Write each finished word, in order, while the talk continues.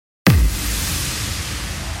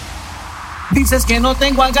Dices que no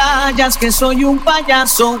tengo agallas, que soy un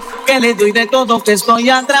payaso, que le doy de todo, que estoy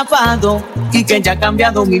atrapado y que ya ha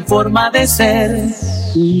cambiado mi forma de ser.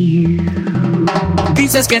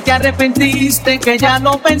 Dices que te arrepentiste, que ya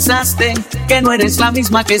lo pensaste, que no eres la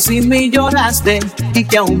misma que sin mí lloraste y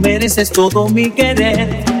que aún mereces todo mi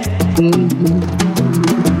querer.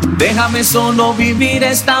 Déjame solo vivir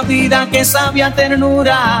esta vida que sabe a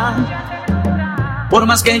ternura. Por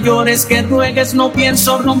más que llores, que ruegues, no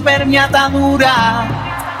pienso romper mi atadura.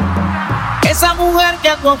 Esa mujer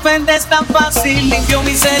que te ofende es tan fácil, limpió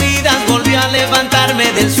mis heridas, volvió a levantarme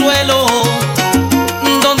del suelo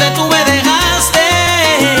donde tú me dejaste.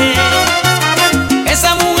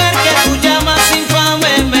 Esa mujer que tú llamas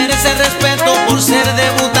infame merece respeto por ser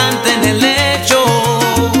debutante en el hecho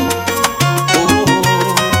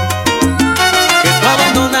que tú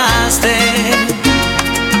abandonaste.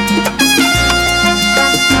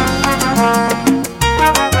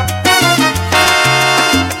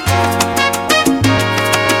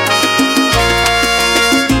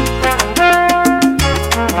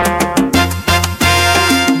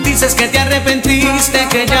 Dices que te arrepentiste,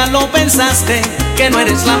 que ya lo pensaste, que no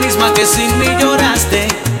eres la misma que sin mí lloraste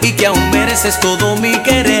y que aún mereces todo mi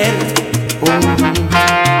querer.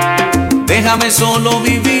 Déjame solo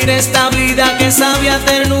vivir esta vida que sabe a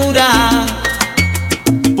ternura.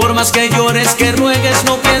 Por más que llores, que ruegues,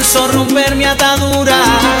 no pienso romper mi atadura.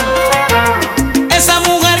 Esa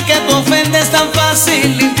mujer que te ofende es tan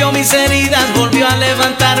fácil, limpió mis heridas, volvió a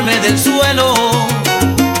levantarme del suelo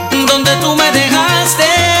donde tú me dejaste.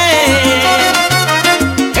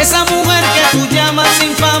 Esa mujer que tú llamas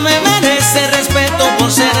infame merece respeto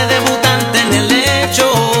por ser debutante en el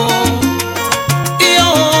hecho y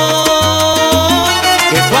hoy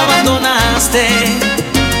que tú abandonaste.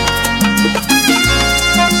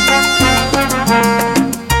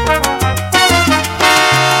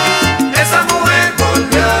 Esa mujer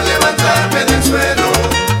volvió a levantarme del suelo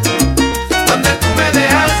donde tú me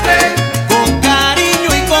dejaste. Con cariño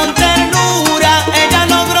y con ternura ella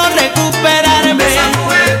logró recuperarme. Esa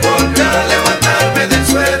mujer volvió a levantarme del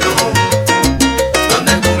suelo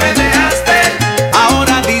donde tú me dejaste.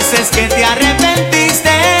 Ahora dices que te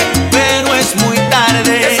arrepentiste, pero es muy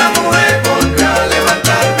tarde. Esa mujer volvió a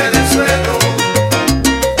levantarme del suelo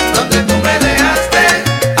donde tú me dejaste.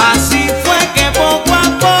 Así fue que poco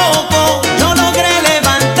a poco yo logré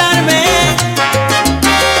levantarme.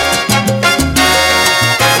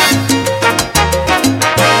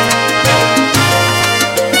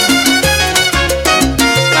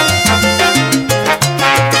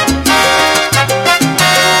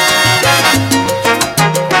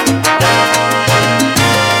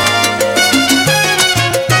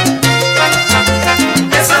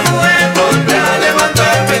 Esa mujer volvió a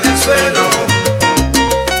levantarme del suelo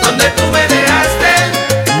donde tú me dejaste.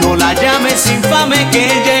 No la llames infame, que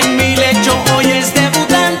ella en mi lecho hoy es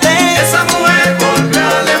debutante. Esa mujer volvió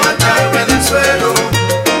a levantarme del suelo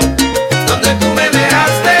donde tú me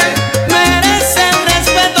dejaste. Merece el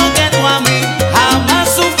respeto que tú a mí jamás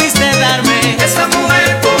supiste darme. Esa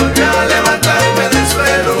mujer volvió a levantarme del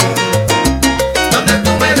suelo donde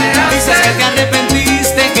tú me Dices que dejaste. te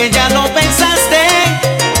arrepentiste, que ya lo pensaste,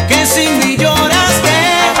 que sin mí lloraste.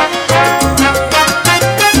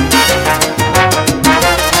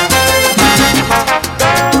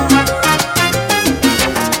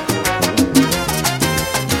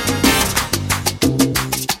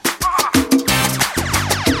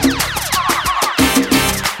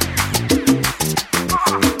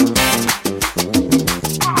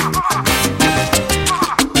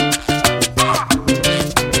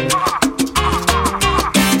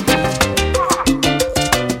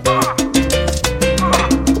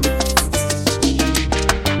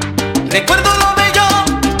 Recuerdo lo bello,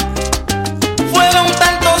 fueron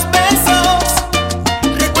tantos besos.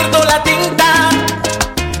 Recuerdo la tinta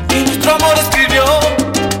que nuestro amor escribió.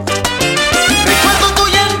 Recuerdo tu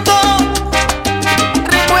llanto,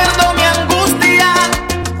 recuerdo mi angustia.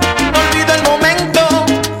 No olvido el momento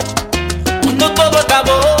cuando todo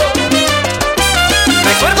acabó.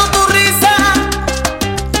 Recuerdo tu risa,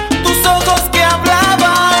 tus ojos que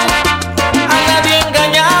hablaban, a nadie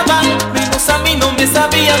engañaban, menos a mí no me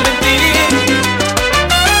sabían mentir.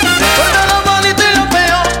 Recuerdo lo bonito y lo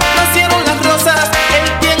feo, nacieron las rosas,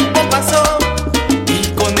 el tiempo pasó y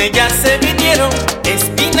con ellas se vinieron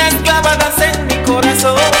espinas clavadas en mi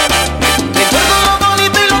corazón. Recuerdo lo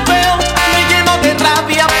bonito y lo feo, me lleno de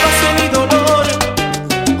rabia, pasión y dolor.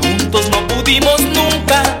 Juntos no pudimos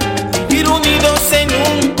nunca vivir unidos en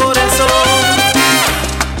un corazón.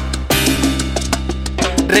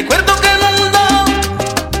 Recuerdo que el mundo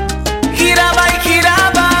giraba y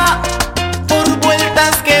giraba por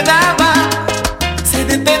vueltas que daba.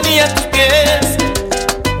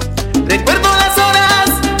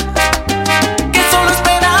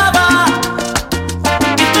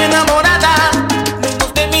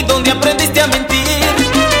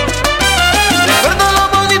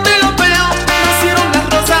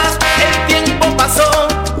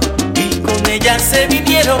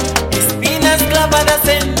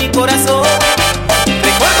 corazón.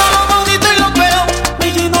 Recuerdo lo bonito y lo feo,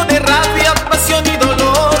 me lleno de rabia, pasión y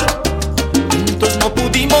dolor. Juntos no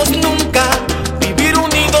pudimos nunca vivir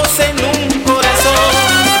unidos en un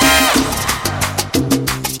corazón.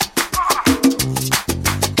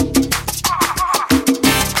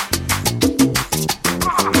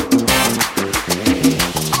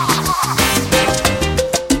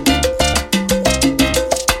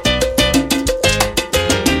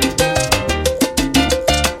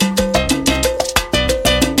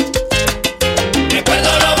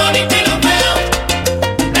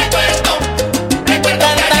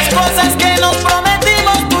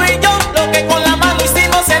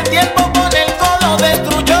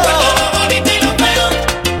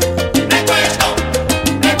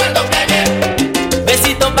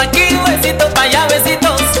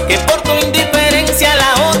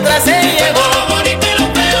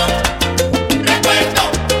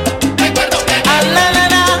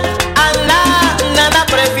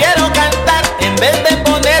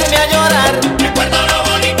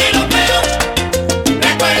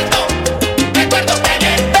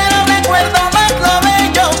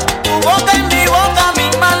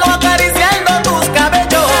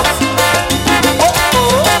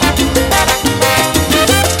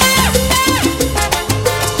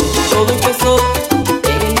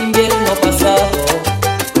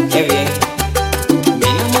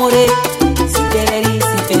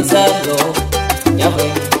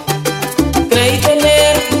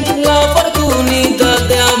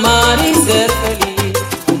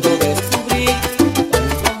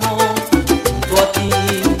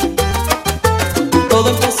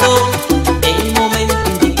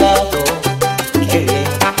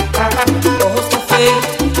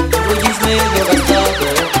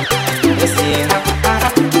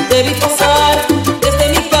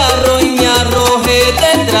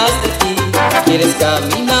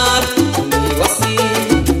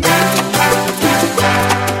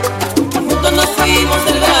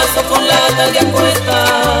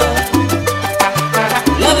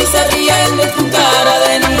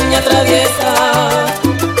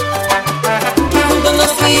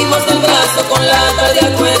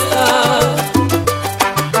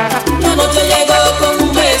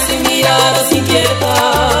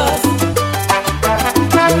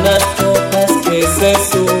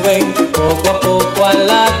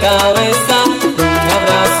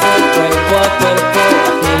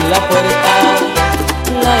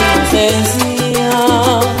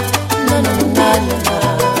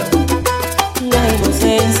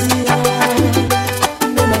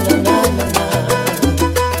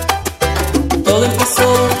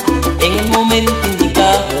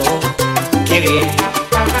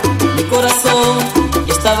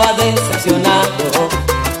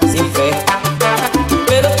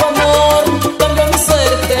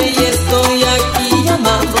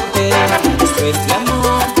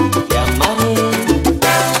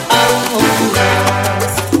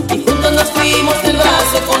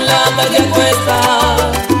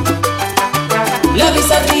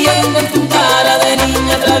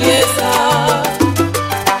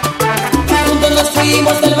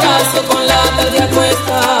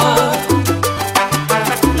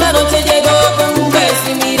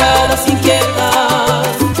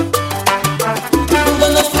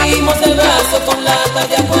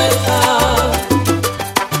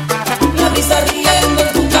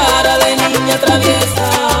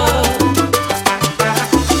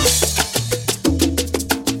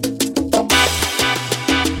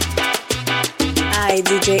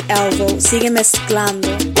 DJ Elvo sigue mezclando.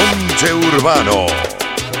 Ponche Urbano.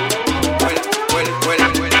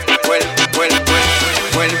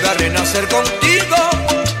 Vuelve a renacer contigo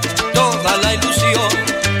toda la ilusión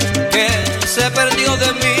que se perdió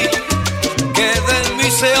de mí, que de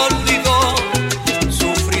mí se olvidó.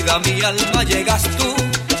 Sufrida mi alma llegas tú,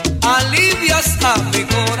 alivias a mi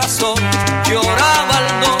corazón. Lloraba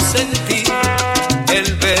al no sentir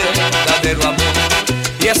el verdadero amor.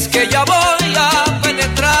 Y es que ya voy a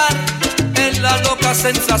penetrar en la loca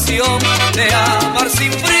sensación de amar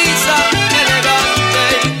sin prisa, elegante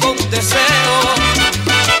y con deseo.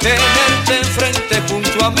 Tenerte enfrente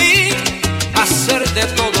junto a mí, hacer de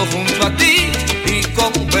todo junto a ti y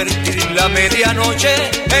convertir la medianoche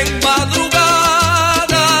en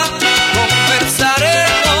madrugada.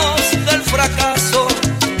 Conversaremos del fracaso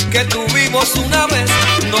que tuvimos una vez,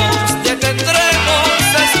 nos detendremos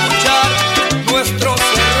a escuchar nuestros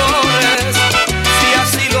errores. Si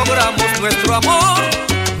así logramos nuestro amor,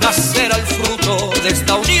 nacerá el fruto de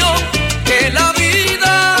esta unión que la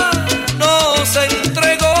vida nos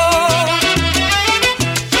entregó.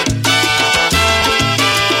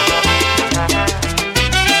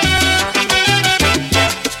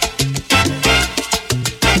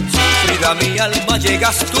 a mi alma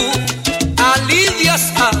llegas tú,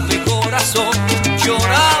 alivias a mi corazón.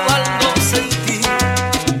 Lloraba al no sentir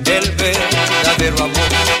el verdadero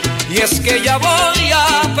amor. Y es que ya voy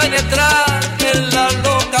a penetrar en la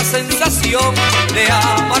loca sensación de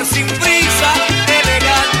amar sin prisa,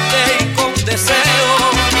 elegante y con deseo.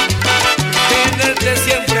 Tenerte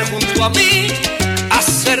siempre junto a mí,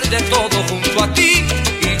 hacer de todo junto a ti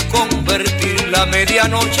y convertir la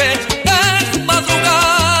medianoche en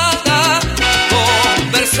madrugada.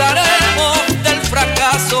 Conversaremos del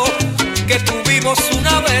fracaso que tuvimos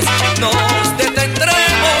una vez, nos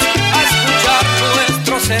detendremos a escuchar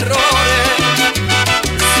nuestros errores.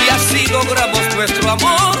 Si así logramos nuestro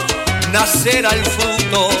amor, nacerá el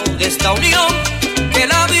fruto de esta unión que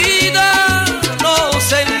la vida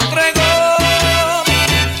nos entregó.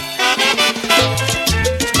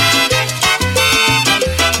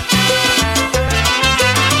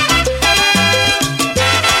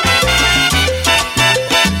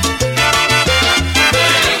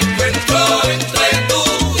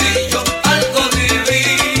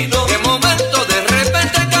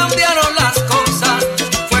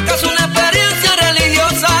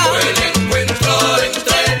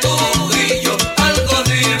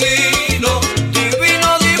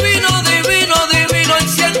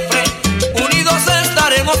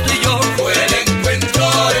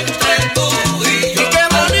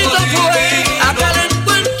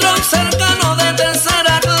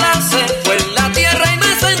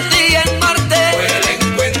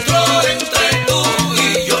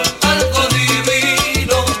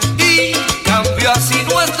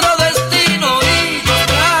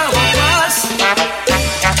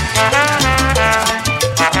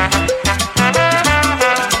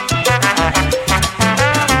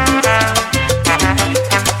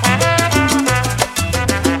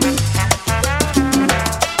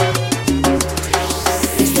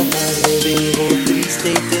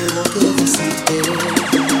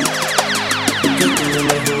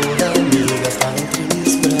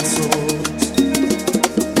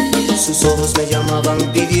 Sus ojos me llamaban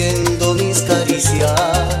pidiendo mis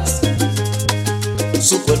caricias,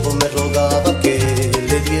 su cuerpo me rogaba que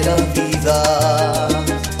le diera vida.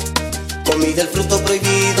 Comí del fruto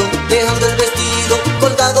prohibido, dejando el vestido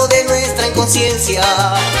colgado de nuestra inconsciencia.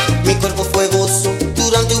 Mi cuerpo fue gozo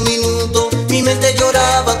durante un minuto, mi mente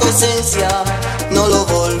lloraba tu ausencia. No lo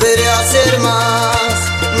volveré a hacer más,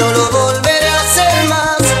 no lo volveré a hacer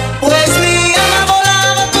más, pues mi alma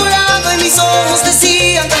volaba a tu lado y mis ojos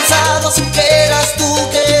decían cansados que eras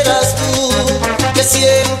tú, que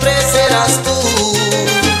siempre serás tú.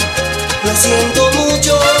 Lo siento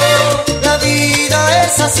mucho, la vida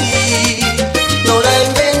es así, no la he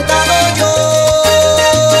inventado yo.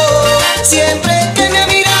 Siempre que me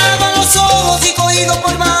miraban los ojos y cogido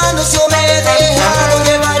por manos, yo me he dejado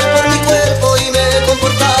llevar por mi cuerpo y me he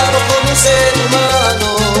comportado como un ser humano.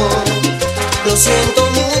 Lo siento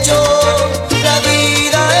mucho, la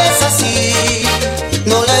vida es así,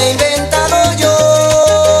 no la he inventado yo.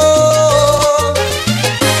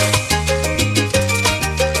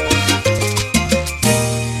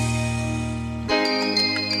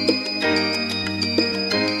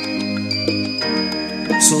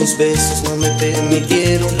 Sus besos no me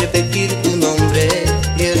permitieron repetir tu nombre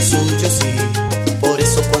y el suyo sí. Por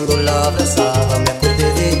eso cuando la abrazaba me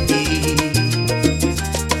acordé de ti.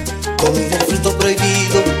 Comí del fruto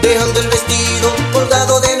prohibido, dejando el vestido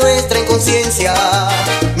colgado de nuestra inconsciencia.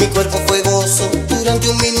 Mi cuerpo fue gozo durante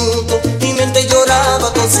un minuto, mi mente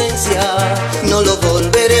lloraba tu ausencia. No lo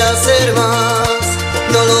volveré a hacer más,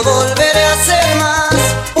 no lo volveré a hacer más,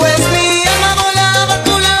 pues mi alma volaba a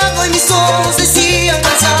tu lado y mis ojos decían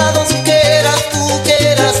cansados que eras tú,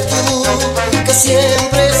 que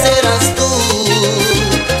siempre serás tú.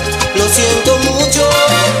 Lo siento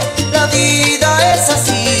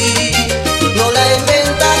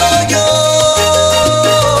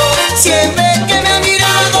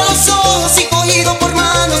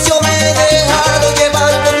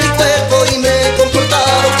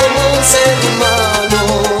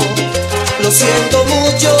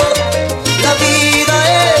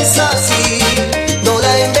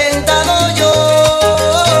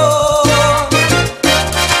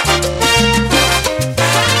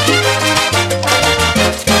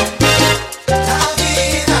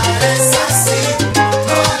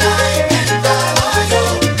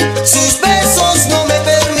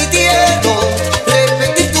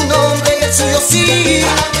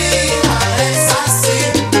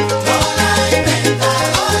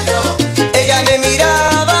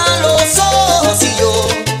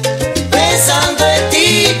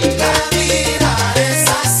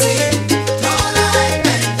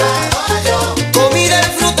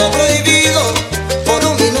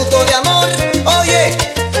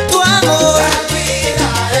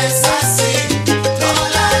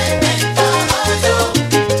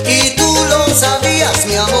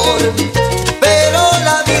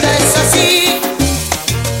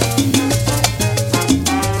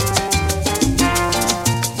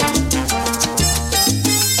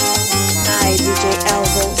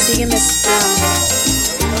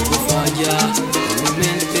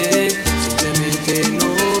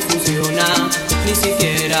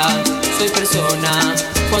soy persona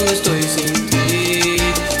cuando estoy sin ti.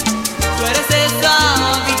 Tú eres esa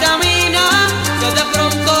vitamina que de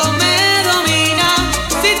pronto me domina.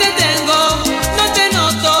 Si te tengo, no te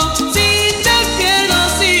noto. Si te pierdo,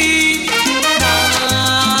 sí.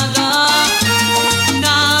 Nada,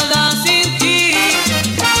 nada sin ti.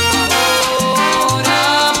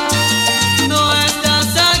 Ahora no estás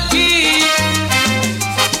aquí.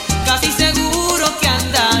 Casi seguro que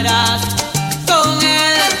andarás con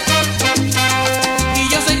él. Y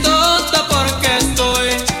yo soy tonta porque estoy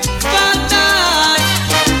fatal,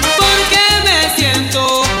 porque me siento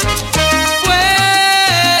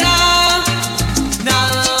fuera.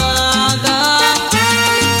 Nada,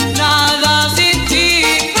 nada sin ti.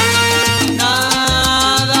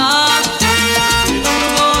 Nada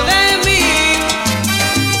dentro de mí.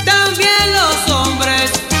 También los hombres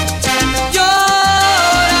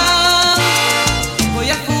lloran. Voy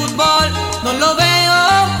al fútbol, no lo veo.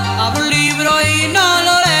 Abro un libro y no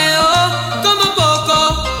lo leo. Como poco,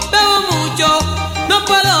 bebo mucho, no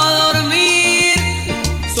puedo dormir.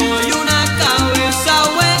 Soy una cabeza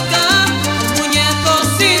hueca, un muñeco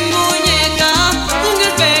sin muñeca, un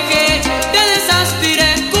espeje de desastre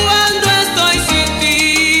cuando estoy sin ti.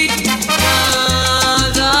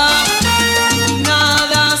 Nada,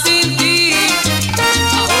 nada sin ti.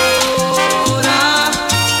 Ahora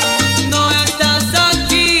no estás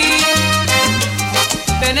aquí.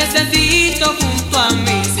 Te necesito junto a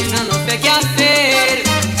mí, si no sé qué hacer.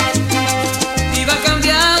 Iba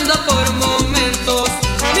cambiando por momentos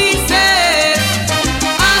mi ser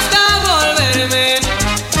hasta volverme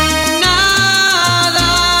nada.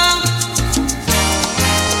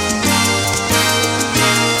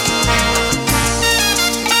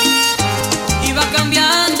 Iba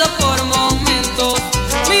cambiando por momentos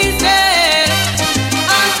mi ser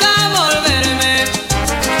hasta volverme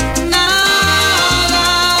nada.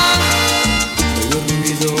 Oigo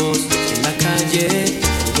ruidos en la calle,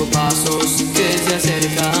 oigo pasos que se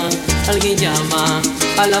acercan. Alguien llama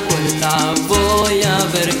a la puerta, voy a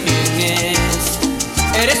ver quién es.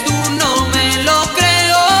 Eres tú, no me lo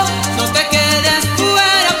creo. No te quedes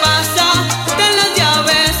fuera, pasa. Ten las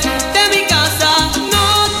llaves de mi casa, no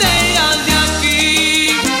te irás de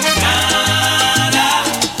aquí. Nada,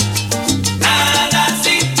 nada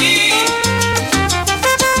sin ti.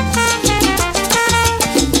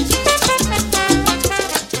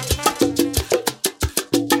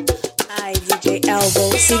 Ay, DJ Elvo,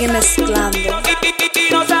 sigue mezclando.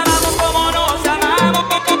 Y nos amamos como nos amamos.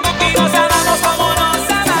 Y nos amamos como nos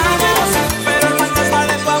amamos. Pero el fantasma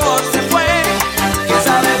de tu amor se fue. Quién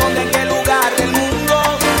sabe dónde, en qué lugar del mundo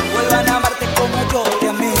vuelvan a amarte como yo te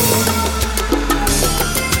amé.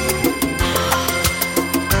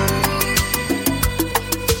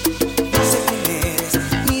 No sé quién eres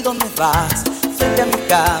ni dónde vas. Frente a mi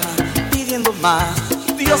cama pidiendo más.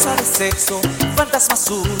 Diosa de sexo, fantasma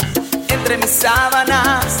azul. Entre mis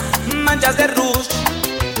sábanas, manchas de rouge.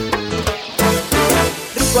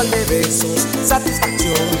 Ritual de besos,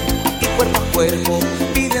 satisfacción. Y cuerpo a cuerpo,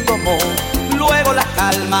 pidiendo amor. Luego la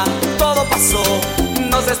calma, todo pasó.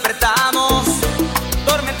 Nos despertamos,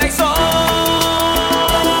 tormenta y sol.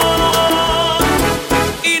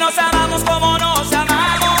 Y nos amamos como nos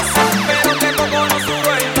amamos. Pero que poco nos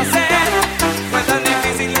duró el placer. Fue tan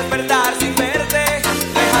difícil despertar sin verte,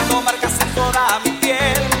 dejando marcas en toda mi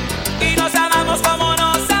piel. Y nos amamos como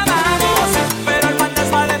nos amamos. Pero el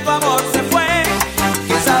fantasma de tu amor se fue.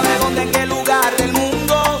 Quién sabe dónde, en qué lugar del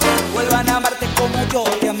mundo vuelvan a amarte como yo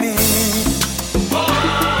te amé.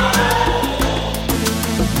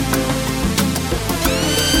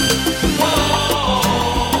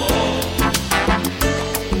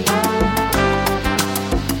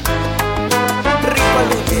 Ritual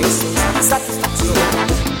de besos, satisfacción.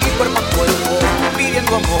 Y cuerpo a cuerpo,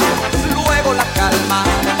 pidiendo amor. Luego la calma,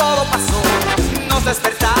 todo pasó. Nos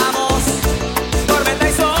despertamos, tormenta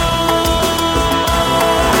y sol.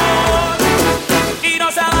 Y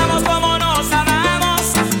nos amamos como nos amamos.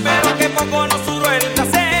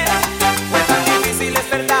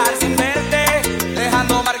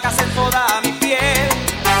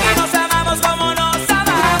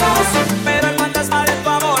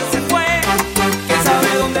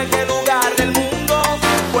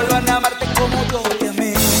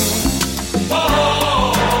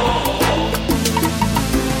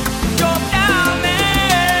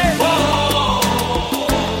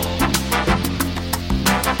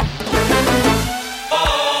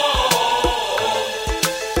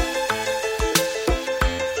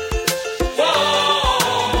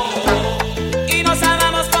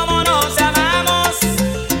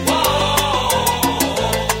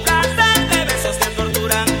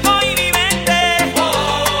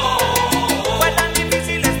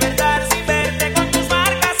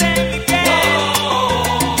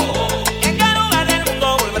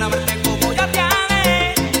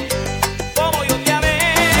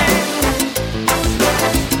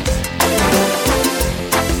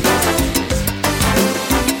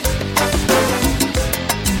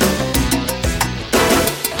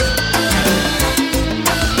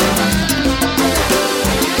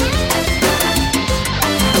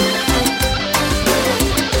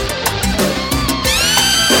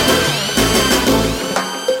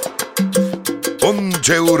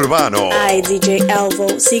 DJ Urbano. Ay, DJ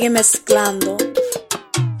Elvo, sigue mezclando.